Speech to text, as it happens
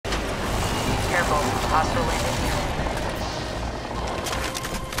Hostile landing.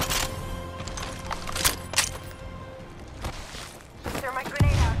 Thermite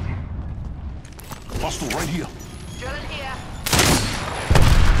grenade out. Hostile right here. Drilling here.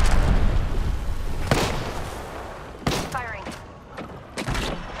 Firing.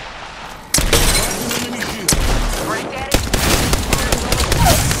 Enemy shield. Break at it.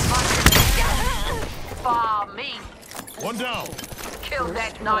 Far me. One down. Kill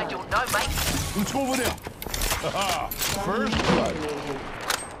that Nigel, no mate. Let's go over there. Haha. First blood.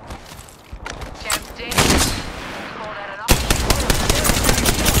 Cham's dead. Call that enough.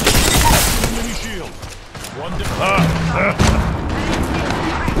 Enemy shield. One down.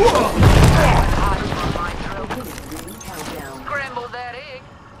 Scramble that egg.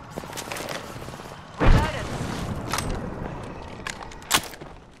 Reloaded.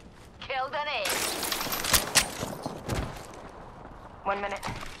 Killed an egg. 1 minute.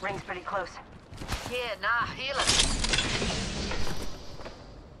 Ring's pretty close. Yeah, nah, healing.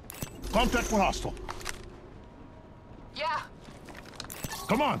 Contact with hostile. Yeah.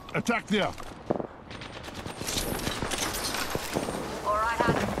 Come on, attack there. All right,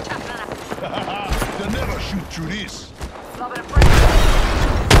 Hunter. Chucking it up. They'll never shoot through this. Lobbing a break.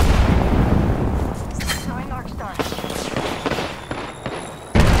 Throwing arc star.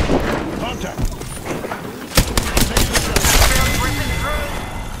 Contact. Ripping through.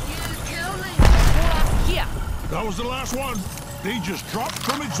 You kill me. Here. That was the last one. They just dropped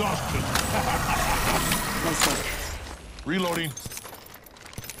from exhaustion. Nice work. Reloading.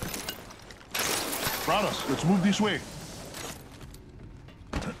 Brothers, let's move this way.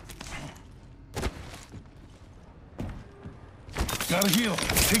 Gotta heal.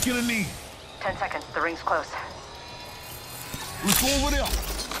 Taking a knee. 10 seconds. The ring's close. Let's go over there.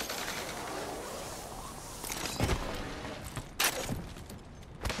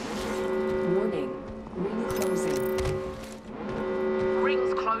 Warning. Ring closing.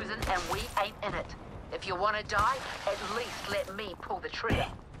 Ring's closing and we ain't in it. If you want to die, at least let me pull the trigger.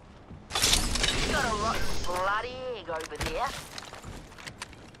 Got a rotten bloody egg over there.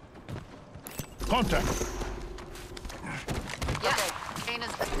 Contact. Yeah, okay.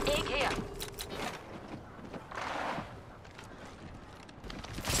 Kanan's egg here.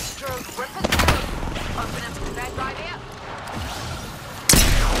 Through, ripping through. Open him. That guy there.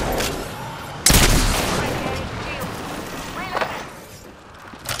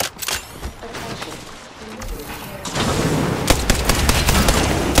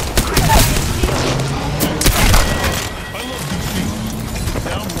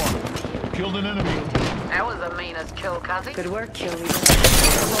 Killed an enemy. That was the meanest kill, Cuzzy. Good work, kill leader.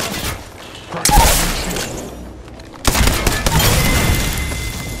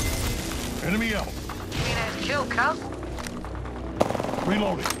 Enemy out. Meanest kill, Cuz.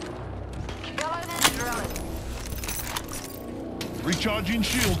 Reloading. Killing and drilling. Recharging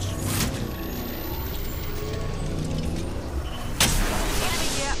shields. Enemy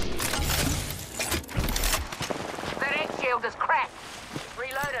here. That egg shield is cracked.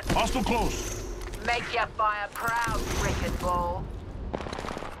 Reloaded. Hostile close. Make your fire proud, wrecking ball.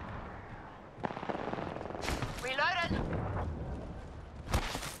 Reloaded.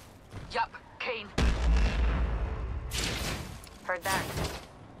 Yup, keen. Heard that.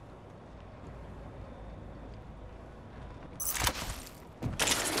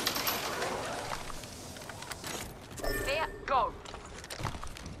 There, go.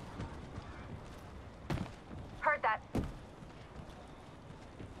 Heard that.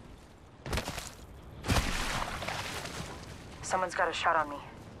 Someone's got a shot on me.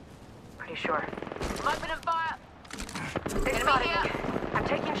 Pretty sure. Open and fire! They spotted me. I'm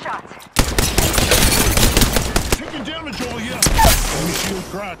taking shots. Taking damage over here. Enemy shield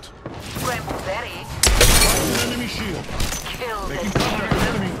cracked. Scramble that egg. Enemy shield. Kill Making this contact with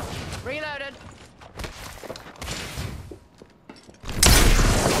enemy. Reloaded.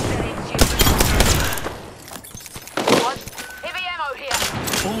 What? Heavy ammo here.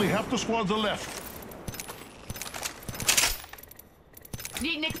 Only half the squads are left.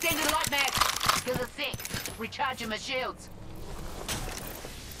 Need an extended light mag. Give a sec. Recharging my shields.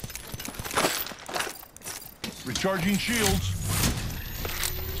 Recharging shields.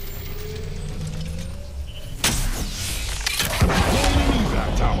 Holy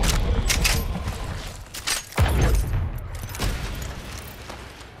that tower.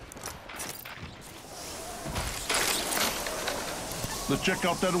 Let's check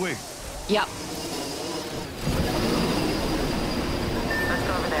out that way. Yep. Let's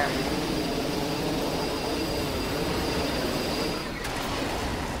go over there.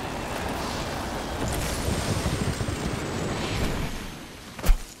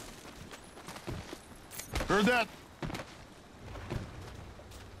 Heard that?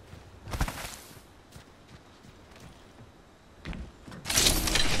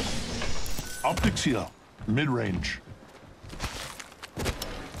 Optics here. Mid-range.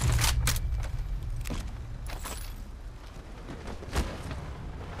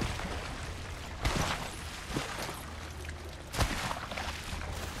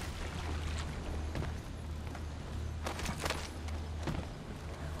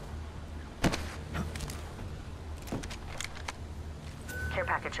 Care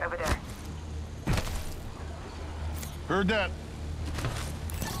package over there. Heard that.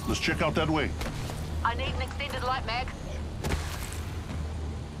 Let's check out that way. I need an extended light mag.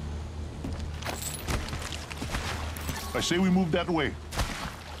 I say we move that way.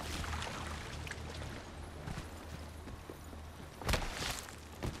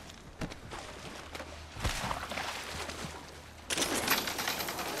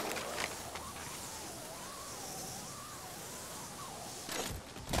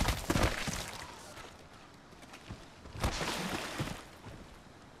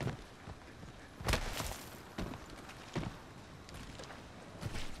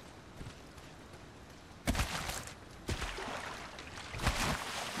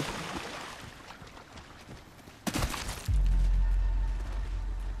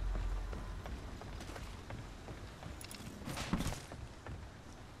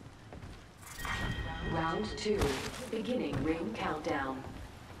 Round 2. Beginning ring countdown.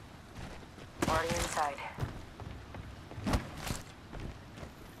 Already inside.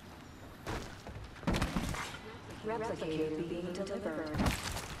 Replicator being delivered.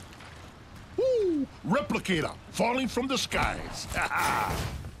 Woo! Replicator falling from the skies. Ha ha!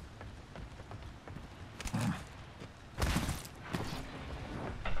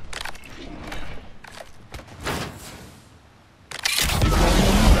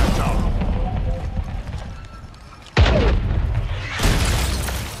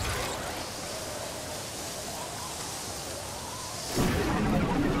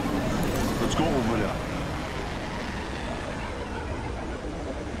 Let's go over there.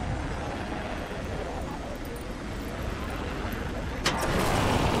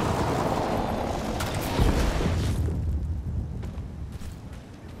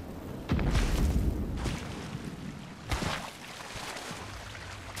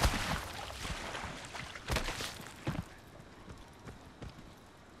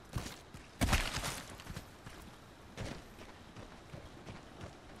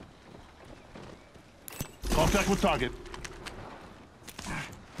 Contact with target.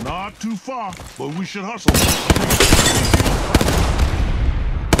 Not too far, but we should hustle.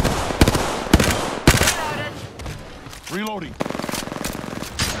 Reloading.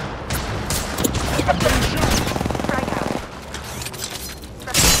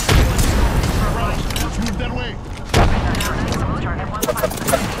 Let's move that way.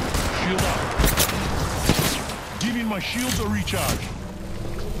 Shield up. Give me my shields or recharge.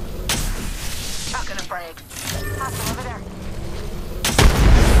 Chucking a frag. Hostile over there.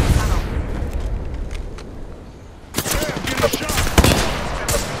 Get a shot.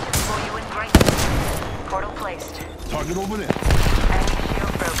 For you in great. Portal placed. Target over there. Enemy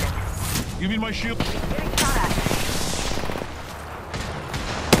shield broken. Give me my shield. Getting shot at.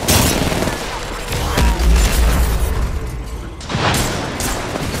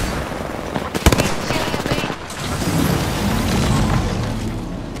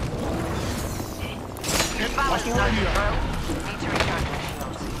 Hostile right here. Need to recharge my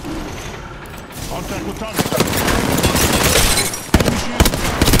shields. Contact with target. Enemy shield.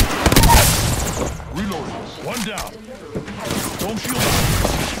 Reloading. One down. Dome shield up.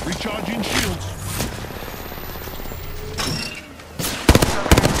 Recharging shields.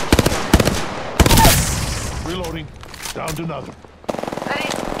 Reloading. Down to nothing. That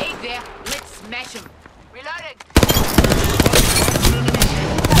is 8 there. Let's smash him. Reloading.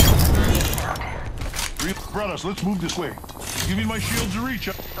 Brothers, let's move this way. Give me my shields to reach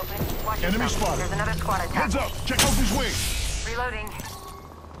up. Watch Enemy yourself. spotted. There's another squad attack. Heads up. Check out this way. Reloading.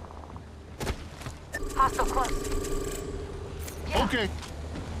 Hostile close. Yeah. Okay.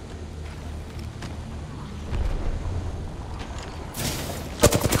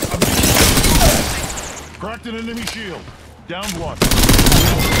 Cracked an enemy shield. Downed one.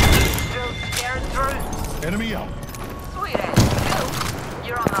 Still scaring through. Enemy out. Sweet ass. Go.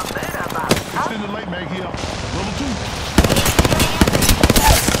 You're on the murder bus, huh? Extended light mag here. Level 2.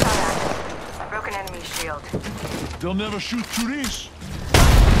 Broken enemy shield. They'll never shoot through these.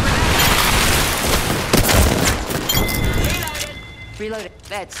 Reloaded.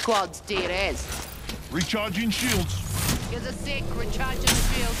 That squad's dead as. Recharging shields. Here's a sec. Recharging the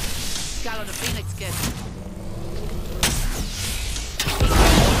shield. skull on a phoenix kid.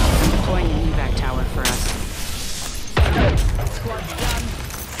 Deploying an evac tower for us. Squad done.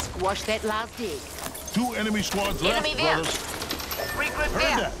 Squash that last dig. 2 enemy squads left, Enemy there. brothers. Regroup Heard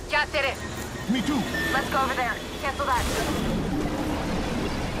there. that. Just did it. Me too. Let's go over there. Cancel that.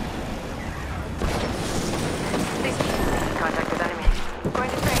 Contact with enemy. Going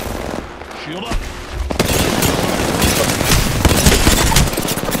to train. Shield up.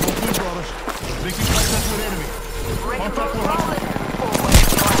 Good, brothers. Making contact with enemy. Contact with enemy.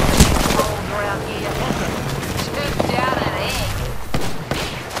 Rolls around here. Stood down an egg.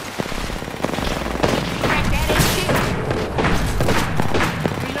 Crack that egg too.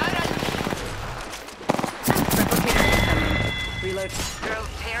 Reloading. Reload. Girls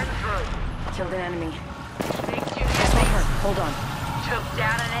tearing through. Killed an enemy. Big shoot. Stop her. Hold on. Took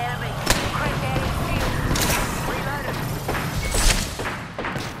down an enemy. Crack that egg too. Reloading.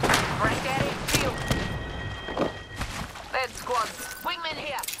 Break that egg too. Lead squad. Wingman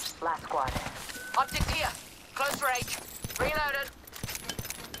here. Last squad. Optics here. Close range. Reloaded.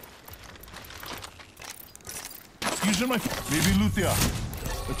 Using my... Maybe loot there.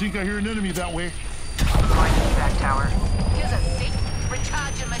 I think I hear an enemy that way. Going to that tower. Here's a seat.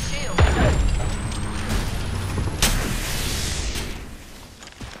 Recharging my shield.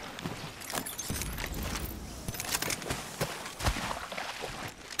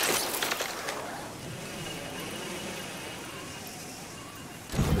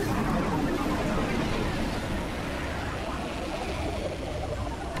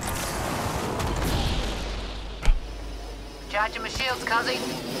 Charging my shields, cuzzy.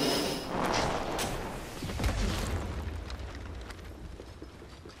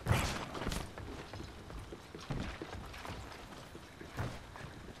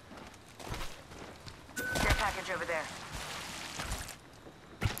 Care package over there.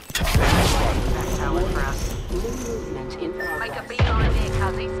 That tower for us. Movement in Make a progress. beeline there,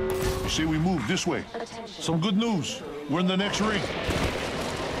 cuzzies. You say we move this way. Some good news. We're in the next ring.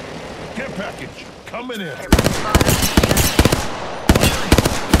 Care package. Coming in. Everyone's fine.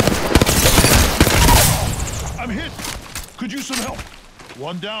 I'm hit. Could use some help.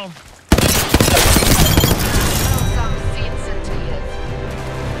 One down. Some sense into you.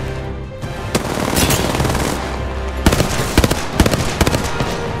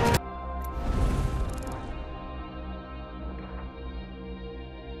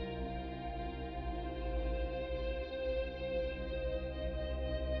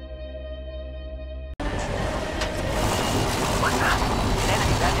 What's that?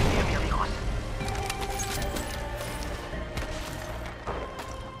 Enemy landing near me, amigos.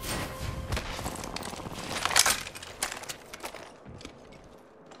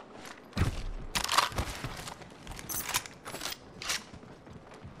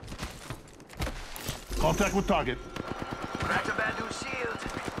 Contact with target. Crack the bad new shield.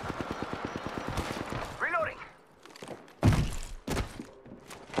 Reloading.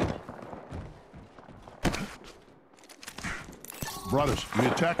 Brothers, we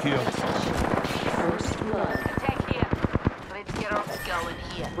attack here. First blood. Attack here. Let's get our skull in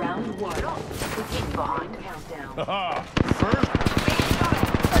here. Round one. We're getting behind. Countdown. Haha. First,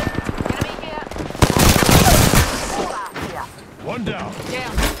 Enemy here. Here. one down.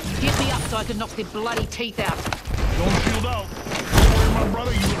 Down. Get me up so I can knock their bloody teeth out. Don't shield out. Don't worry, my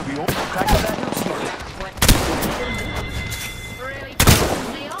brother. You're gonna be over. Crack the bad new shield. Really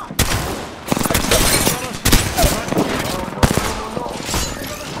pissing me off.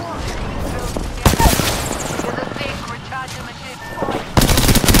 Here's a thing. Recharging machine.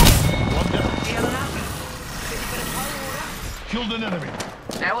 One down. Healing up. Getting a bit of cold water. Killed an enemy.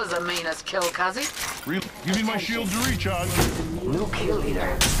 That was the meanest kill, cuzzy. Give me my shield to recharge. New kill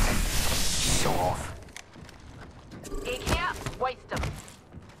leader. Show off. Egg here. Waste them.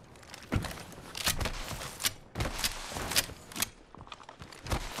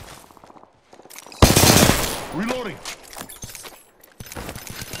 Reloading.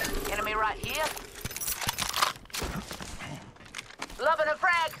 Enemy right here. Loving a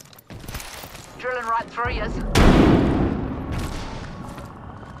frag. Drilling right through yous.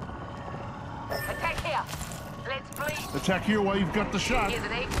 Attack here. Let's bleed. Attack here while you've got the shot. Here's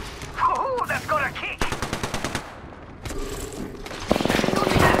an egg. Oh, that's got a kick.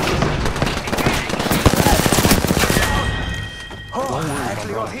 Oh, I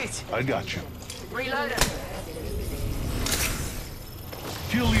actually got hit. I got you. Reload it.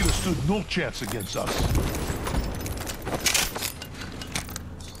 Kill leader stood no chance against us.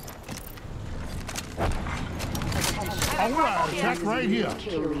 All right, attack right here.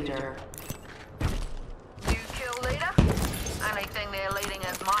 Kill leader. You kill leader? Only thing they're leading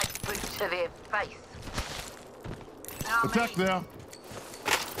is my nice boot to their face. Not Attack me. there.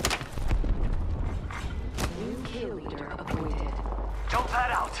 New kill leader appointed. Jump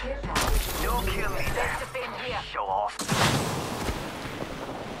that out. Care package. No kill me there. Let's defend here. Show off.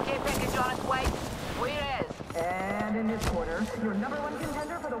 Care package on its way. Whereas, And in this quarter, your number one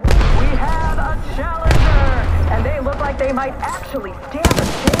contender for the world. We have a challenger! And they look like they might actually stand a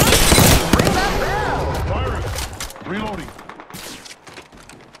chance. Ring that bell! Firing. Reloading.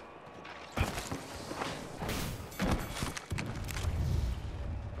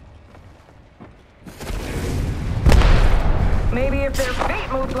 Maybe if their feet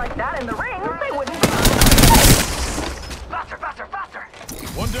moved like that in the ring, they wouldn't. Faster, faster, faster.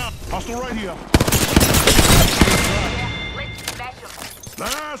 One down. Hostile right here. yeah, let's smash them.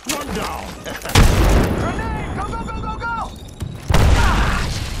 Last one down. Grenade! Go, go, go, go, go!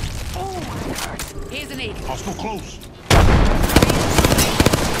 Here's an egg. Hostile close.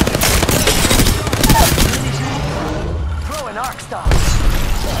 Throw an arc star.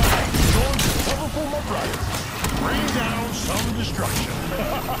 Going to cover for my brother. Rain down some destruction.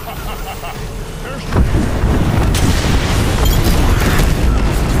 Airstrike.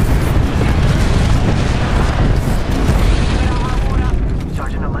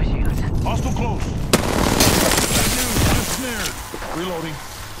 Charging up my shields. Hostile close. Bad news. I'm snared. Reloading.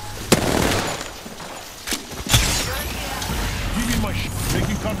 Give me my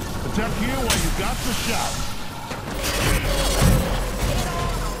taking cover. Attack here while you got the shot.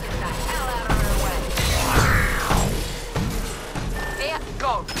 Get the hell out of her way. There,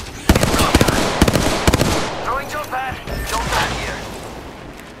 go. Throwing jump pad. Jump pad here.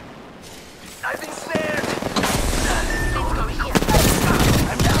 I've been snared. Let's go here.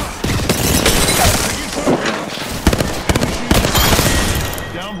 I'm down.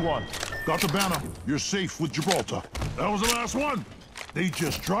 Down one. Got the banner. You're safe with Gibraltar. That was the last one. They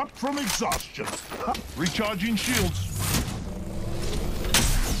just dropped from exhaustion. Recharging shields.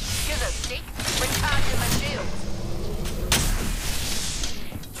 Give a stick. Recharging my shields.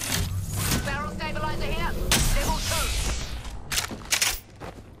 Barrel stabilizer here. Level 2.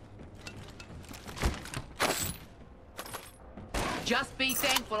 Just be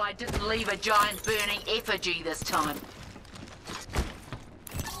thankful I didn't leave a giant burning effigy this time.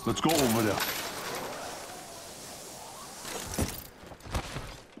 Let's go over there.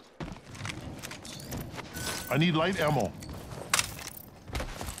 I need light ammo.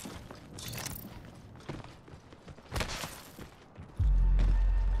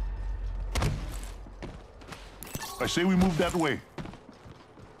 I say we move that way.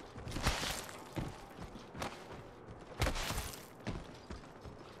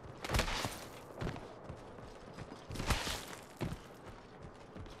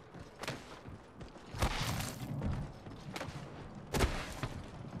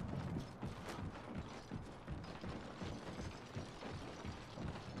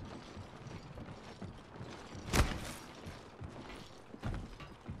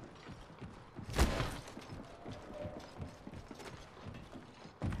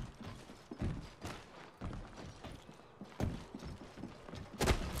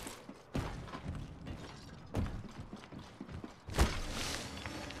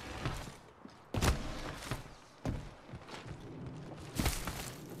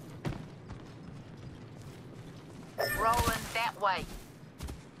 Rolling that way.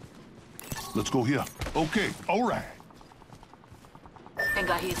 Let's go here. Okay, all right. Think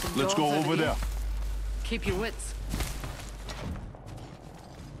I hear some Let's go dogs over here. there. Keep your wits.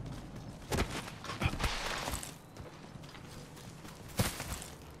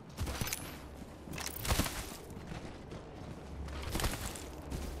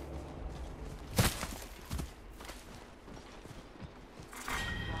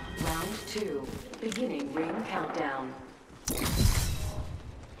 Round 2. Beginning ring countdown.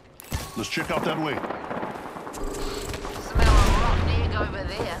 Let's check out that way. Smell a rotten egg over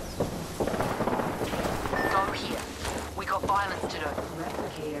there. Go here. We got violence to do.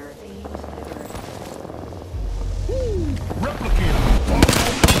 Replicator aid delivered. Replicator.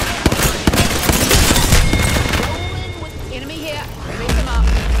 Rolling with enemy here. Pick them up.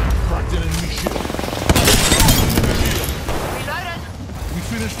 Cracked an enemy shield. Reloaded. We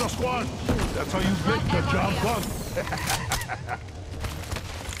finished our squad. That's how you make the job done.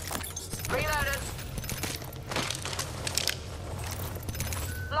 Reloaded.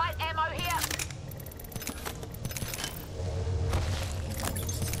 Light ammo here.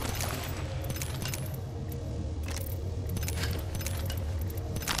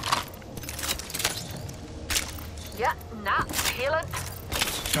 Yeah, nah, healing.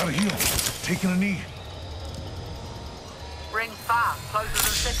 Gotta heal. Taking a knee. Ring far, closer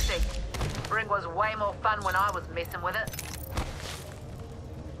than 60. Ring was way more fun when I was messing with it.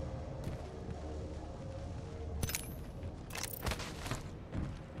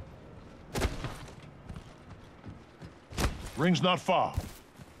 Ring's not far.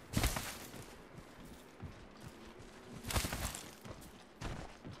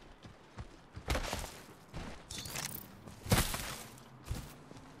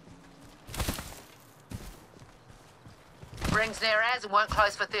 Ring's near as and weren't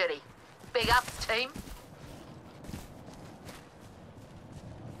close for 30. Big ups, team.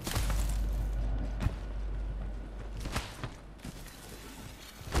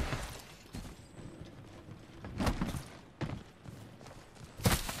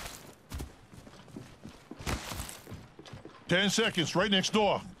 Ten seconds, right next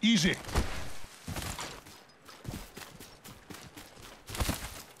door. Easy.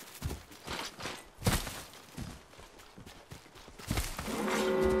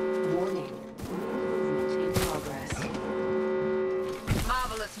 Warning. Movement in progress.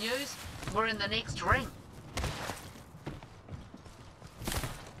 Marvelous news. We're in the next ring.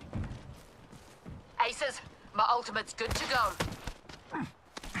 Aces, my ultimate's good to go.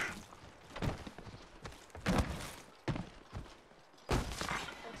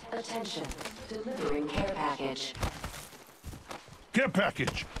 Attention. Delivering care package. Care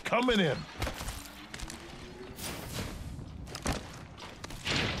package, coming in.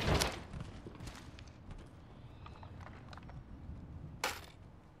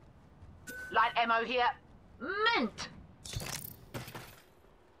 Light ammo here. Mint!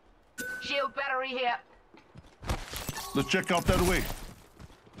 Shield battery here. Let's check out that way.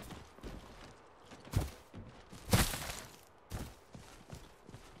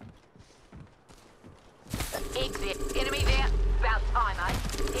 Exit. Enemy there. About time, eh?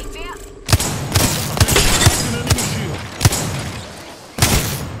 Exit. An enemy shield.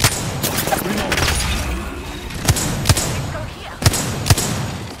 Reload. Let's go here.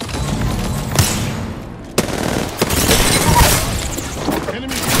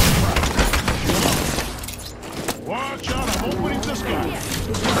 Enemy shield cracked. Shield up. Watch out, I'm opening this guy.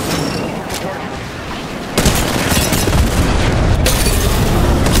 Target.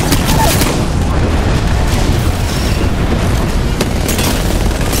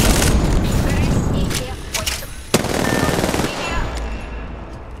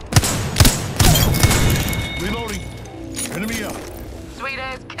 Reloading. Enemy up. Sweet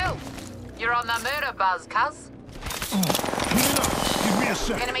as kill. You're on the murder buzz, cuz. Clean up. Give me a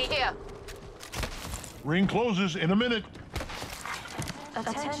sec. Enemy here. Ring closes in a minute.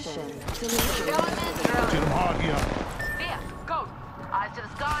 Attention. Going in, drill. Hit him hard here. There. Go. Eyes to the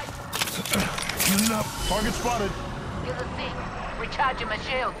sky. Clean up. Target spotted. Give us sec. Recharging my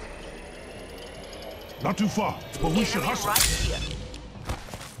shields. Not too far, but we should Enemy hustle. right here.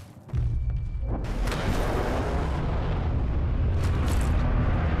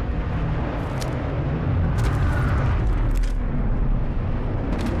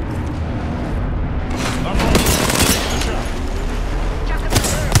 Not long. Take the shot. Chuck it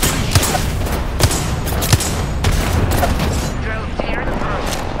through. Drill tearing through.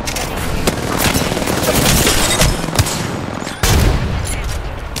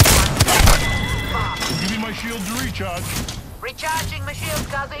 Give me my shield to recharge. Recharging my shields,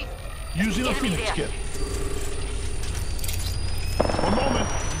 Guzzy. Using a Enemy Phoenix there. kit. One moment.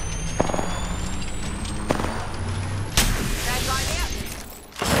 That guy there.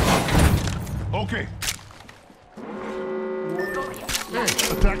 Okay. Go here.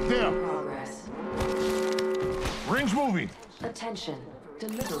 Attack there. Progress. Ring's moving. Attention.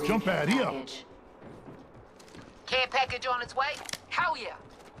 Delivering Jump care pad here. package. Care package on its way? Hell yeah.